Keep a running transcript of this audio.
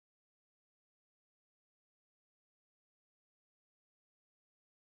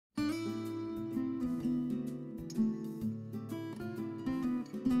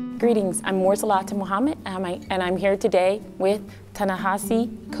Greetings, I'm Mursalata Muhummad, and I'm here today with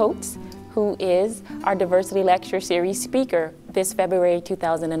Ta-Nehisi Coates, who is our Diversity Lecture Series speaker this February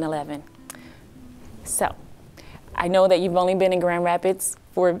 2011. So, I know that you've only been in Grand Rapids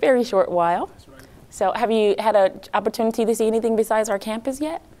for a very short while. That's right. So have you had an opportunity to see anything besides our campus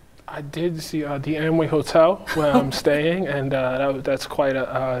yet? I did see the Amway Hotel where I'm staying, and that's quite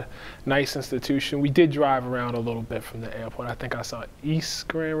a nice institution. We did drive around a little bit from the airport. I think I saw East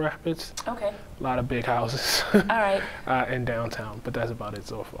Grand Rapids. Okay. A lot of big houses. All right. In downtown, but that's about it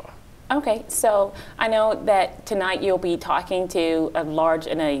so far. Okay, so I know that tonight you'll be talking to a large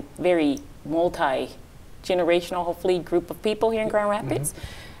and a very multi-generational, hopefully, group of people here in Grand Rapids.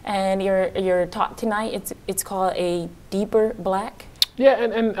 Mm-hmm. And your talk tonight, it's called A Deeper Black. Yeah,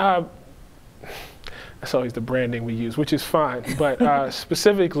 and that's always the branding we use, which is fine. But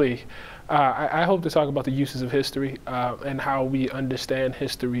specifically, I hope to talk about the uses of history and how we understand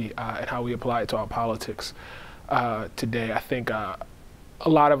history and how we apply it to our politics today. I think a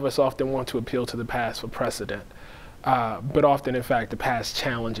lot of us often want to appeal to the past for precedent, but often, in fact, the past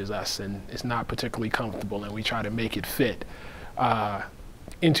challenges us and is not particularly comfortable, and we try to make it fit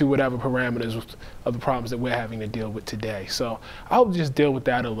into whatever parameters of the problems that we're having to deal with today. So I'll just deal with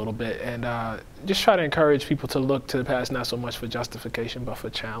that a little bit and just try to encourage people to look to the past, not so much for justification, but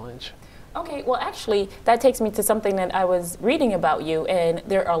for challenge. Okay, well, actually, that takes me to something that I was reading about you, and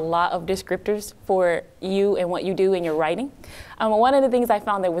there are a lot of descriptors for you and what you do in your writing. One of the things I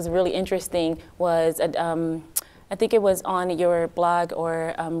found that was really interesting was, I think it was on your blog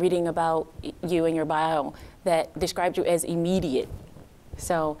or reading about you and your bio that described you as immediate.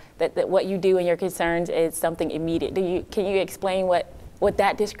 So that what you do and your concerns is something immediate. Can you explain what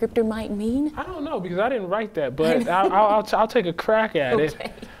that descriptor might mean? I don't know, because I didn't write that, but I'll take a crack at it.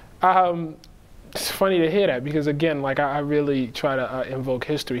 It's funny to hear that, because again, like I really try to invoke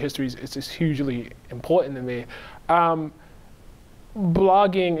history. History is hugely important to me.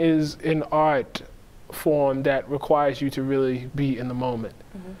 Blogging is an art form that requires you to really be in the moment.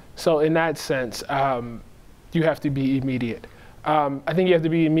 Mm-hmm. So in that sense, you have to be immediate. I think you have to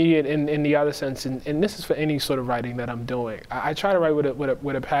be immediate in the other sense, and this is for any sort of writing that I'm doing. I try to write with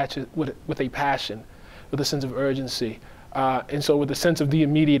a passion, with a sense of urgency, and so with a sense of the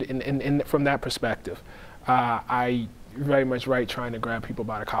immediate from that perspective. I very much write trying to grab people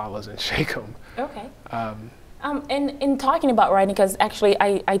by the collars and shake them. Okay. And in talking about writing, because actually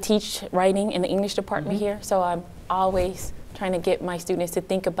I teach writing in the English department mm-hmm. here, so I'm always trying to get my students to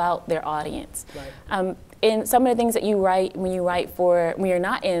think about their audience. Right. And some of the things that you write when you're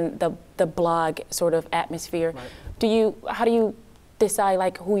not in the blog sort of atmosphere, right. How do you decide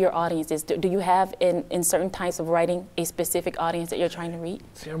like who your audience is? Do you have in certain types of writing a specific audience that you're trying to read?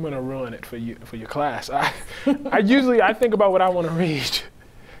 See, I'm gonna ruin it for your class. I think about what I want to read.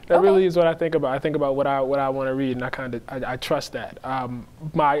 That okay. really is what I think about. I think about what I want to read, and I trust that.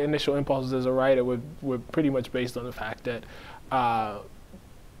 My initial impulses as a writer were pretty much based on the fact that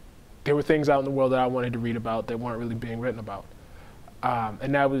there were things out in the world that I wanted to read about that weren't really being written about,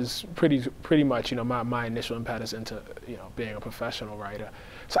 and that was pretty much my initial impetus into being a professional writer.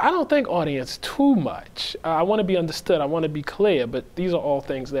 So I don't think audience too much. I want to be understood. I want to be clear, but these are all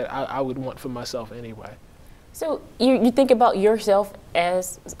things that I would want for myself anyway. So you think about yourself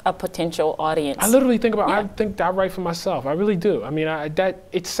as a potential audience? I literally think about. Yeah. I think I write for myself. I really do. I mean,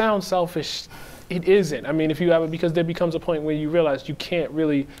 it sounds selfish. It isn't. I mean, because there becomes a point where you realize you can't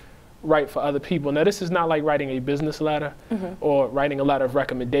really write for other people. Now, this is not like writing a business letter mm-hmm. or writing a letter of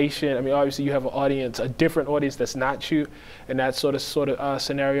recommendation. I mean, obviously you have an audience, a different audience that's not you, in that sort of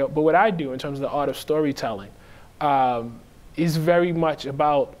scenario. But what I do in terms of the art of storytelling is very much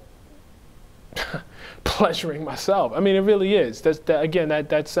about pleasuring myself. I mean, it really is. Again,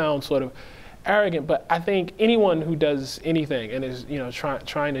 that sounds sort of arrogant, but I think anyone who does anything and is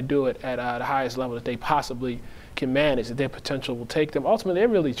trying to do it at the highest level that they possibly can manage, that their potential will take them. Ultimately, they're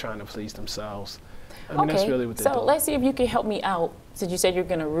really trying to please themselves. I mean, that's really what they're doing. So let's see if you can help me out, since you said you're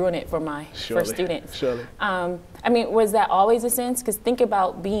going to ruin it for my first students. Surely. I mean, was that always a sense? Because think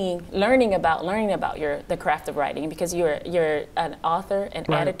about learning about the craft of writing, because you're an author, an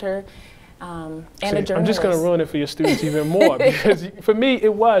right. editor, and a journalist. I'm just going to ruin it for your students even more, because for me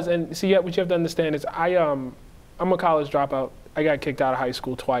it was. And see, what you have to understand is I'm a college dropout. I got kicked out of high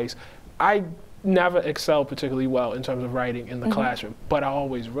school twice. I never excelled particularly well in terms of writing in the mm-hmm. classroom, but I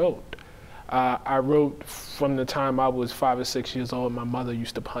always wrote. I wrote from the time I was 5 or 6 years old. My mother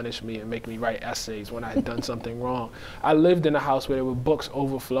used to punish me and make me write essays when I had done something wrong. I lived in a house where there were books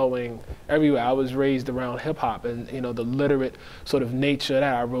overflowing everywhere. I was raised around hip hop and the literate sort of nature of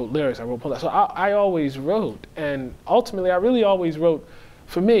that. I wrote lyrics, I wrote poems. So I always wrote, and ultimately I really always wrote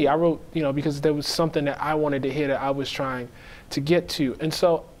for me, I wrote, you know, because there was something that I wanted to hear that I was trying to get to. And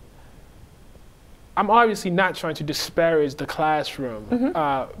so I'm obviously not trying to disparage the classroom,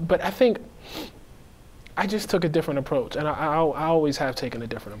 but I think I just took a different approach, and I always have taken a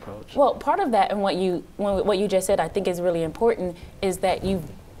different approach. Well, part of that and what you just said I think is really important is that you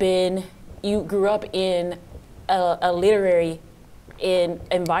grew up in a literary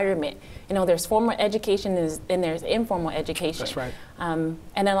environment. You know, there's formal education and there's informal education. That's right. And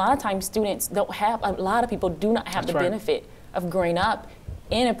a lot of times students don't have, a lot of people do not have the benefit of growing up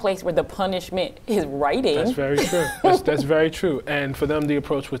in a place where the punishment is writing. That's very true. That's very true. And for them, the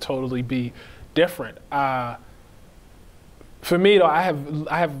approach would totally be different. For me, though, I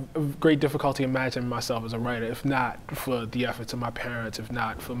have great difficulty imagining myself as a writer, if not for the efforts of my parents, if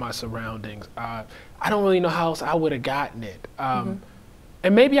not for my surroundings. I don't really know how else I would have gotten it.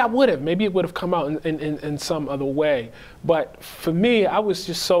 And maybe I would have. Maybe it would have come out in some other way. But for me, I was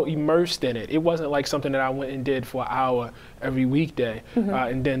just so immersed in it. It wasn't like something that I went and did for an hour every weekday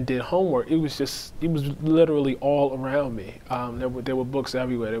and then did homework. It was literally all around me. There were books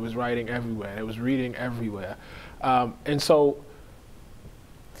everywhere. There was writing everywhere. There was reading everywhere. And so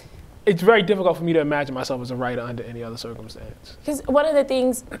it's very difficult for me to imagine myself as a writer under any other circumstance. Because one of the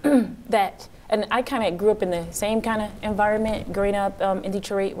things that, and I kind of grew up in the same kind of environment, growing up in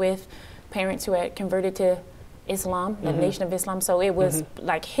Detroit with parents who had converted to Islam, the Nation of Islam. So it was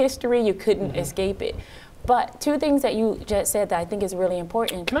like history, you couldn't escape it. But two things that you just said that I think is really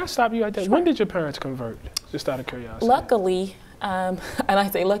important. Can I stop you right there? Sure. When did your parents convert? Just out of curiosity. Luckily, and I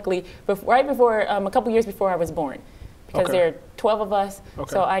say luckily, right before, a couple years before I was born. Because there are 12 of us,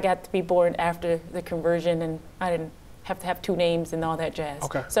 so I got to be born after the conversion, and I didn't have to have two names and all that jazz.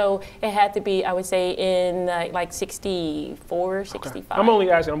 So it had to be, I would say, in like 64, 65. I'm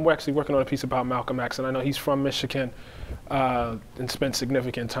only asking, I'm actually working on a piece about Malcolm X, and I know he's from Michigan and spent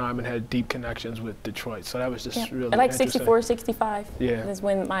significant time and had deep connections with Detroit. So that was just really like 64, 65 Yeah. is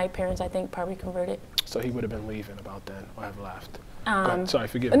when my parents, I think, probably converted. So he would have been leaving about then, or have left. Sorry,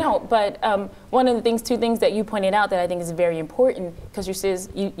 forgive me. No, but one of the two things that you pointed out that I think is very important, because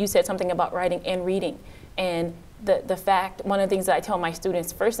you said something about writing and reading. And the fact, one of the things that I tell my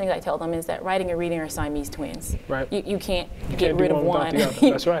students, first thing I tell them is that writing and reading are Siamese twins. Right. You can't get rid of one.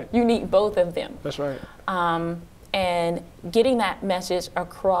 That's right. You need both of them. That's right. And getting that message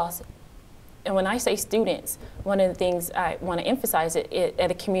across. And when I say students, one of the things I want to emphasize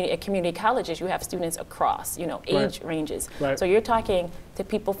at community colleges, you have students across, age ranges. Right. So you're talking to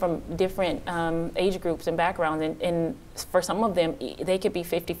people from different age groups and backgrounds, and for some of them, they could be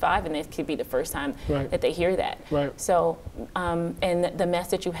 55, and it could be the first time that they hear that. Right. So, and the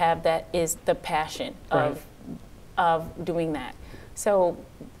message you have, that is the passion of doing that. So,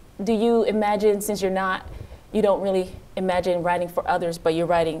 do you imagine, since you don't really imagine writing for others, but you're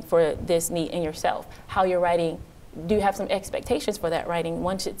writing for this need in yourself, how you're writing, do you have some expectations for that writing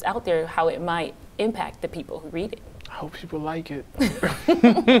once it's out there, how it might impact the people who read it? I hope people like it.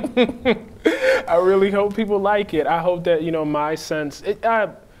 I really hope people like it. I hope that, my sense,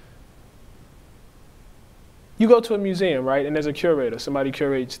 you go to a museum, right, and there's a curator, somebody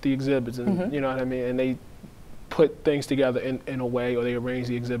curates the exhibits, and you know what I mean, and they put things together in a way, or they arrange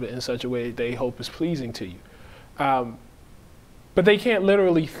the exhibit in such a way that they hope is pleasing to you. But they can't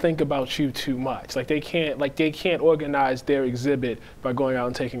literally think about you too much. They can't organize their exhibit by going out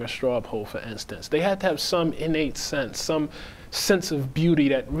and taking a straw poll, for instance. They have to have some innate sense, some sense of beauty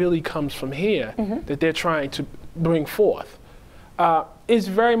that really comes from here that they're trying to bring forth. It's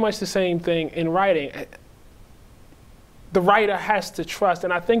very much the same thing in writing. The writer has to trust,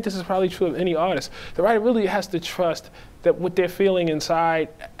 and I think this is probably true of any artist, the writer really has to trust that what they're feeling inside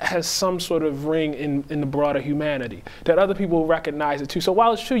has some sort of ring in the broader humanity, that other people will recognize it too. So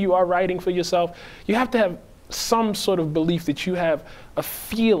while it's true you are writing for yourself, you have to have some sort of belief that you have a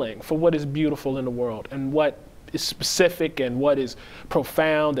feeling for what is beautiful in the world, and what is specific, and what is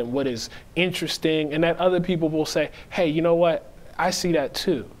profound, and what is interesting, and that other people will say, hey, you know what, I see that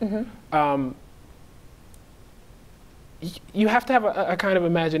too. You have to have a kind of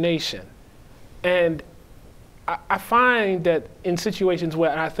imagination. And I find that in situations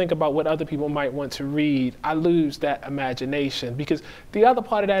where I think about what other people might want to read, I lose that imagination, because the other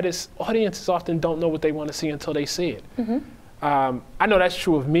part of that is audiences often don't know what they want to see until they see it. I know that's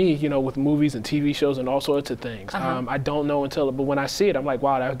true of me, with movies and TV shows and all sorts of things. I don't know but when I see it, I'm like,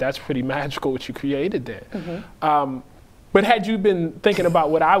 wow, that's pretty magical what you created there. But had you been thinking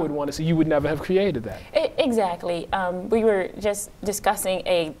about what I would want to see, you would never have created that. Exactly. We were just discussing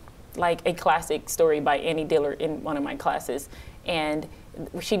a classic story by Annie Diller in one of my classes, and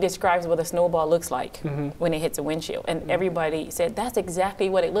she describes what a snowball looks like when it hits a windshield, and everybody said that's exactly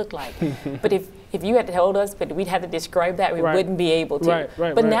what it looked like. But if you had told us, but we'd have to describe that, we wouldn't be able to.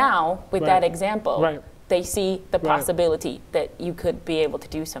 But now with that example, they see the possibility that you could be able to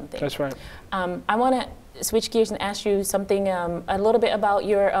do something. That's right. I want to switch gears and ask you something a little bit about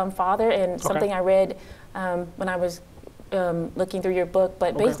your father, and something I read when I was looking through your book,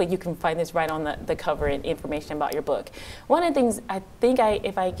 but basically you can find this right on the cover and information about your book. One of the things, I think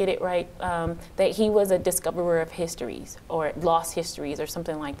if I get it right, that he was a discoverer of histories or lost histories or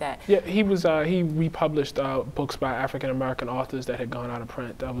something like that. Yeah, he was. He republished books by African American authors that had gone out of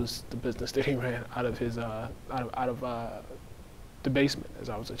print. That was the business that he ran out of his out of the basement as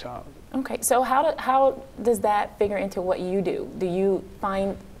I was a child. Okay, so how does that figure into what you do? Do you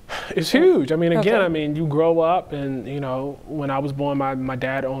find It's huge. I mean, again, I mean, you grow up, and you know, when I was born, my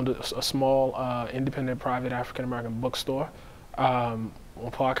dad owned a small, independent, private African-American bookstore on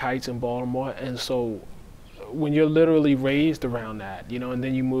Park Heights in Baltimore, and so when you're literally raised around that, you know, and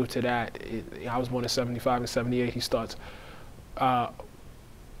then you move to that. I was born in '75 and '78. He starts a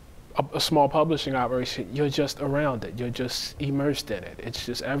small publishing operation. You're just around it. You're just immersed in it. It's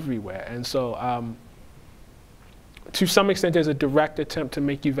just everywhere, and so. To some extent, there's a direct attempt to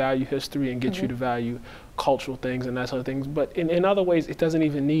make you value history and get you to value cultural things and that sort of things. But in other ways, it doesn't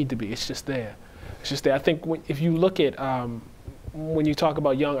even need to be. It's just there. It's just there. I think if you look at when you talk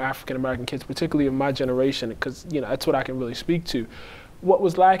about young African American kids, particularly of my generation, because you know that's what I can really speak to. What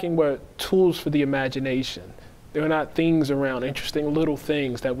was lacking were tools for the imagination. There were not things around, interesting little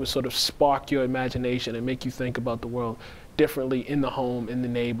things that would sort of spark your imagination and make you think about the world differently in the home, in the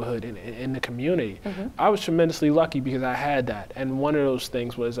neighborhood, in the community. I was tremendously lucky because I had that. And one of those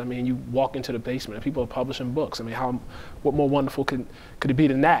things was, I mean, you walk into the basement and people are publishing books. I mean, what more wonderful could it be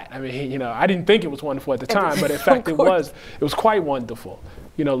than that? I mean, you know, I didn't think it was wonderful at the time, but in fact it was quite wonderful.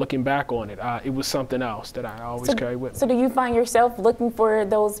 You know, looking back on it, it was something else that I always carry with me. So do you find yourself looking for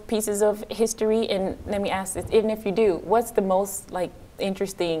those pieces of history? And let me ask this, even if you do, what's the most like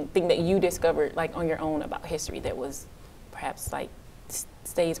interesting thing that you discovered like on your own about history that was perhaps like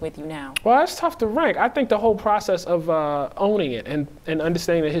stays with you now? Well, that's tough to rank. I think the whole process of owning it and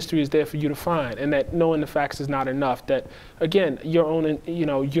understanding that history is there for you to find, and that knowing the facts is not enough. That again, your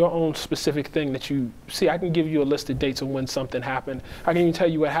own specific thing that you see. I can give you a list of dates of when something happened. I can even tell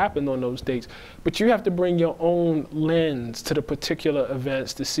you what happened on those dates. But you have to bring your own lens to the particular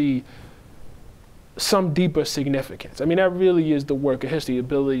events to see some deeper significance. I mean, that really is the work of history, the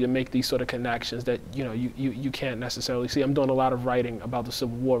ability to make these sort of connections that you can't necessarily see. I'm doing a lot of writing about the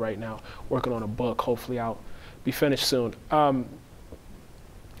Civil War right now, working on a book. Hopefully I'll be finished soon.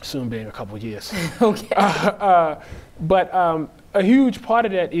 Soon being a couple of years. Okay. But a huge part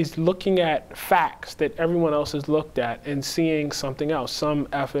of that is looking at facts that everyone else has looked at and seeing something else, some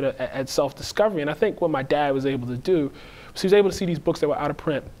effort at self-discovery. And I think what my dad was able to do was he was able to see these books that were out of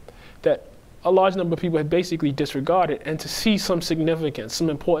print, that a large number of people had basically disregarded, and to see some significance, some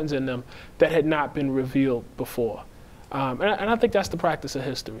importance in them that had not been revealed before. And I think that's the practice of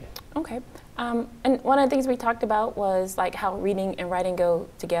history. Okay. And one of the things we talked about was like how reading and writing go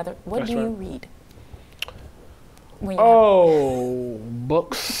together. What do you read?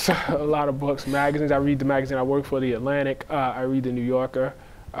 Books, a lot of books, magazines. I read the magazine I work for, The Atlantic. I read The New Yorker.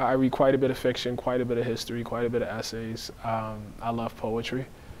 I read quite a bit of fiction, quite a bit of history, quite a bit of essays. I love poetry.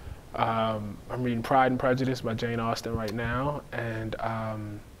 I'm reading Pride and Prejudice by Jane Austen right now, and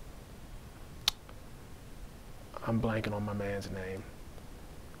I'm blanking on my man's name.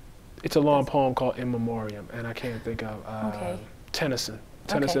 It's a long poem called In Memoriam, and I can't think of Tennyson.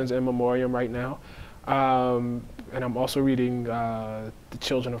 Tennyson's In Memoriam right now. And I'm also reading The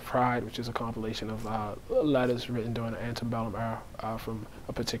Children of Pride, which is a compilation of letters written during the antebellum era from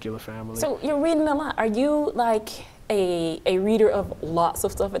a particular family. So you're reading a lot. Are you like a reader of lots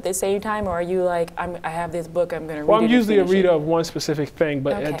of stuff at the same time, or are you like, I have this book, I'm going to read it? Well, I'm usually a reader of one specific thing,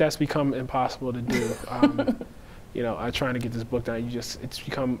 but that's become impossible to do. You know, I'm trying to get this book done. It's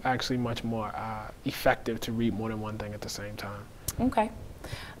become actually much more effective to read more than one thing at the same time. Okay.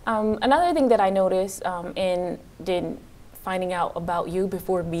 Another thing that I noticed in finding out about you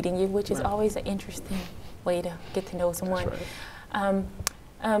before meeting you, which is always an interesting way to get to know someone. That's right.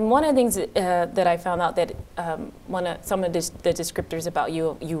 One of the things that I found out that some of the descriptors about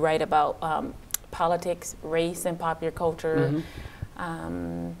you, you write about politics, race, and popular culture,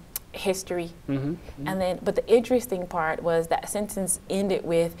 history, and then. But the interesting part was that sentence ended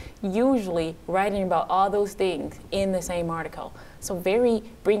with usually writing about all those things in the same article. So very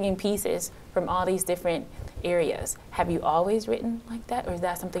bringing pieces from all these different areas. Have you always written like that, or is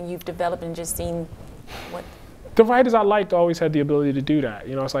that something you've developed and just seen what? The writers I liked always had the ability to do that.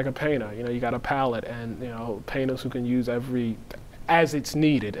 You know, it's like a painter. You know, you got a palette, and you know, painters who can use every as it's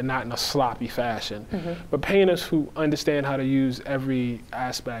needed and not in a sloppy fashion. But painters who understand how to use every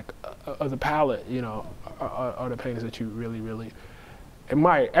aspect of the palette, you know, are the painters that you really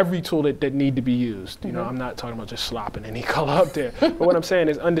admire. Every tool that need to be used. You know, I'm not talking about just slopping any color up there. But what I'm saying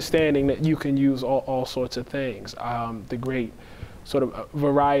is understanding that you can use all sorts of things. The great sort of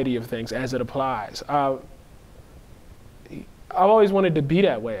variety of things as it applies. I've always wanted to be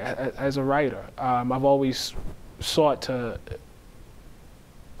that way as a writer. I've always sought to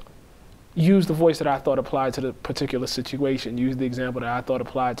use the voice that I thought applied to the particular situation, use the example that I thought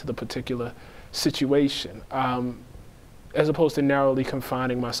applied to the particular situation, as opposed to narrowly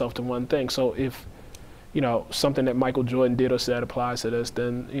confining myself to one thing. So if, you know, something that Michael Jordan did or said applies to this,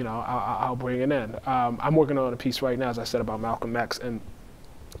 then, you know, I'll bring it in. I'm working on a piece right now, as I said, about Malcolm X, and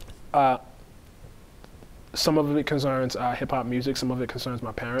some of it concerns hip-hop music, some of it concerns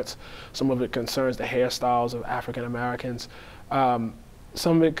my parents, some of it concerns the hairstyles of African Americans.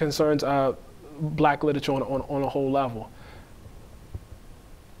 Some of it concerns black literature on a whole level.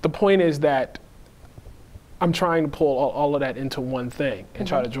 The point is that I'm trying to pull all of that into one thing and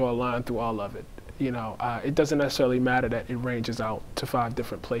try to draw a line through all of it. You know, it doesn't necessarily matter that it ranges out to 5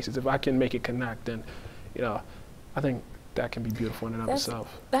 different places. If I can make it connect, then, you know, I think that can be beautiful in and of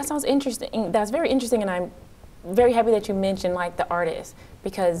itself. That sounds interesting. That's very interesting, and I'm very happy that you mentioned like the artist,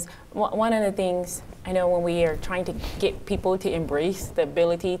 because one of the things I know when we are trying to get people to embrace the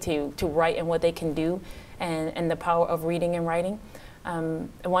ability to write and what they can do, and the power of reading and writing,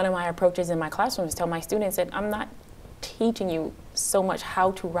 one of my approaches in my classroom is tell my students that I'm not teaching you so much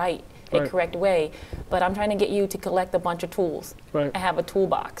how to write a correct way, but I'm trying to get you to collect a bunch of tools and have a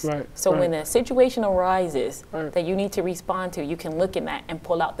toolbox. So when a situation arises that you need to respond to, you can look at that and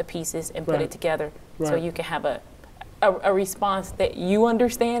pull out the pieces and put it together, so you can have a response that you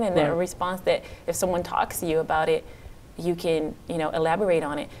understand, and then a response that if someone talks to you about it, you can, you know, elaborate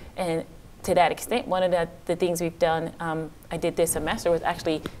on it. And to that extent, one of the things we've done, I did this semester, was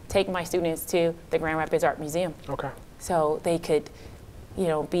actually take my students to the Grand Rapids Art Museum. So they could, you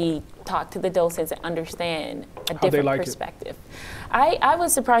know, talk to the docents and understand a different perspective. I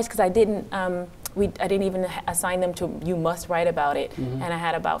was surprised because I didn't even assign them to, you must write about it, and I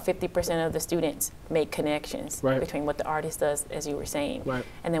had about 50% of the students make connections between what the artist does, as you were saying,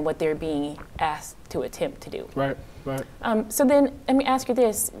 and then what they're being asked to attempt to do. So then let me ask you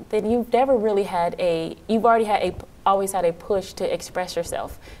this: that you've never really had always had a push to express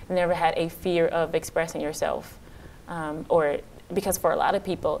yourself, never had a fear of expressing yourself, or because for a lot of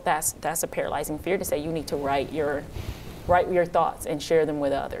people that's a paralyzing fear to say you need to write your thoughts and share them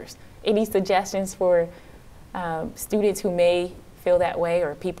with others. Any suggestions for students who may feel that way,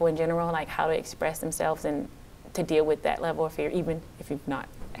 or people in general, like how to express themselves and to deal with that level of fear, even if you've not?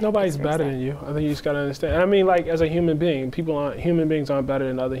 Nobody's better than you. I think you just gotta understand. I mean, like, as a human being, human beings aren't better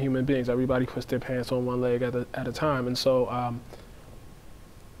than other human beings. Everybody puts their pants on one leg at a time. And so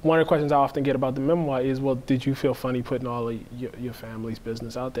one of the questions I often get about the memoir is, well, did you feel funny putting all of your family's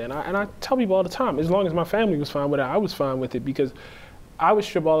business out there? And I tell people all the time, as long as my family was fine with it, I was fine with it, because I would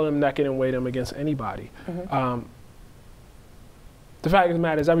strip all of them naked and weigh them against anybody. The fact of the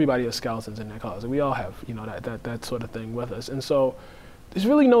matter is, everybody has skeletons in their closet. We all have, you know, that sort of thing with us. And so there's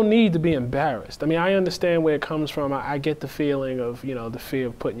really no need to be embarrassed. I mean, I understand where it comes from. I get the feeling of, you know, the fear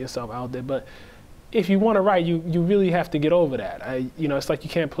of putting yourself out there. But if you want to write, you really have to get over that. You know, it's like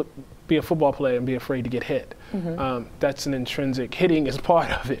you can't be a football player and be afraid to get hit. That's an intrinsic, hitting is part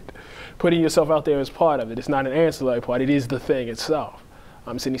of it. Putting yourself out there is part of it. It's not an ancillary part. It is the thing itself.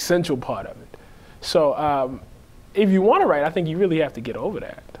 It's an essential part of it. So if you want to write, I think you really have to get over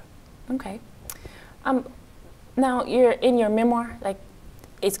that. Okay. Now, in your memoir, like,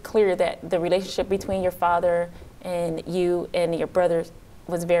 it's clear that the relationship between your father and you and your brothers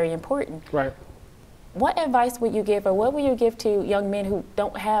was very important. What advice would you give, or what would you give to young men who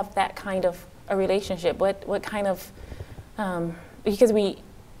don't have that kind of a relationship? What kind of, because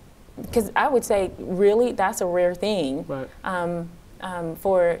I would say really that's a rare thing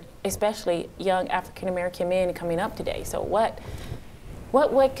for especially young African American men coming up today. So what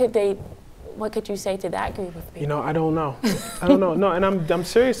could you say to that group of people? You know, I don't know. I don't know. No, and I'm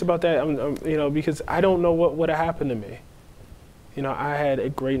serious about that. You know, because I don't know what would have happened to me. You know, I had a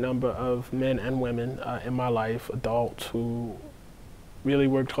great number of men and women in my life, adults, who really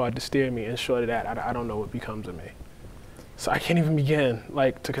worked hard to steer me, and short of that, I don't know what becomes of me. So I can't even begin,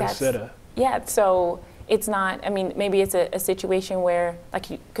 like, to consider. Yeah, so it's not, I mean, maybe it's a situation where, like,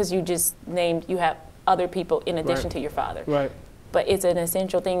 because you just named, you have other people in addition to your father. But it's an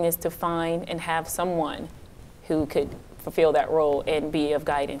essential thing is to find and have someone who could fulfill that role and be of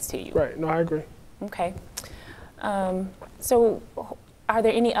guidance to you. Right. No, I agree. Okay. So are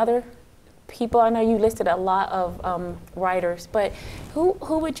there any other people? I know you listed a lot of writers, but who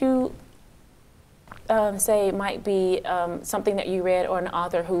would you say might be something that you read or an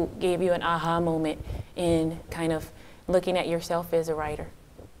author who gave you an aha moment in kind of looking at yourself as a writer?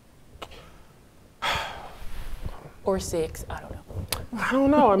 Or 6, I don't know. I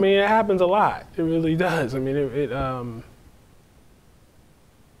don't know. I mean, it happens a lot. It really does. I mean, it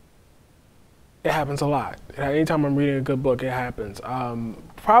happens a lot. Anytime I'm reading a good book, it happens.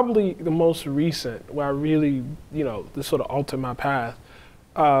 Probably the most recent, where I really, this sort of altered my path,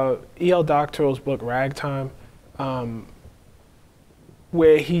 E.L. Doctorow's book, Ragtime,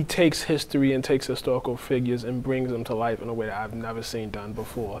 where he takes history and takes historical figures and brings them to life in a way that I've never seen done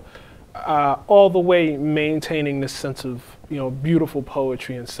before. All the way maintaining this sense of, beautiful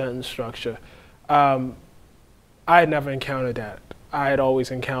poetry and sentence structure. I had never encountered that. I had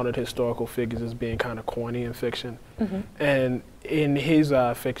always encountered historical figures as being kind of corny in fiction. And in his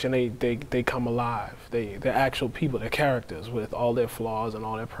fiction, they come alive. They're actual people, they're characters with all their flaws and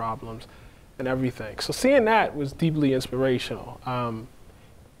all their problems and everything. So seeing that was deeply inspirational.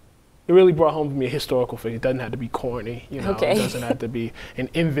 It really brought home to me a historical figure. It doesn't have to be corny, Okay. It doesn't have to be an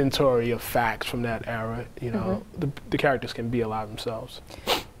inventory of facts from that era, The characters can be alive themselves.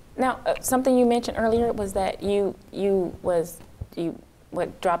 Now, something you mentioned earlier was that you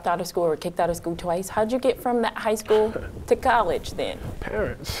dropped out of school or kicked out of school twice. How'd you get from that high school to college then?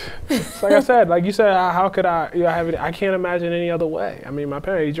 Parents. So like I said, like you said, how could I have it? I can't imagine any other way. I mean, my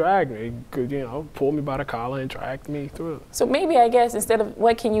parents dragged me, pulled me by the collar and dragged me through. So maybe, I guess, instead of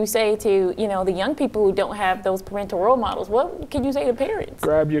what can you say to, the young people who don't have those parental role models, what can you say to parents?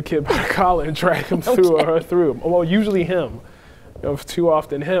 Grab your kid by the collar and drag him through or her through. Well, usually him. Too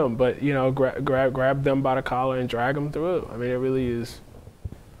often him, but grab them by the collar and drag them through. I mean, it really is.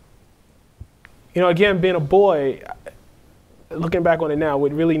 Again, being a boy, looking back on it now,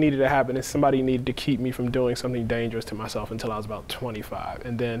 what really needed to happen is somebody needed to keep me from doing something dangerous to myself until I was about 25,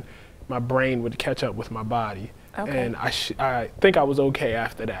 and then my brain would catch up with my body, and I think I was okay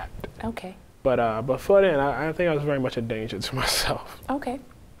after that. Okay. But before then, I think I was very much a danger to myself. Okay.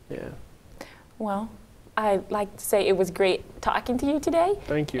 Yeah. Well, I'd like to say it was great talking to you today.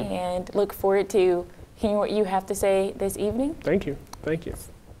 Thank you. And look forward to hearing what you have to say this evening. Thank you. Thank you.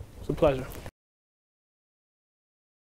 It's a pleasure.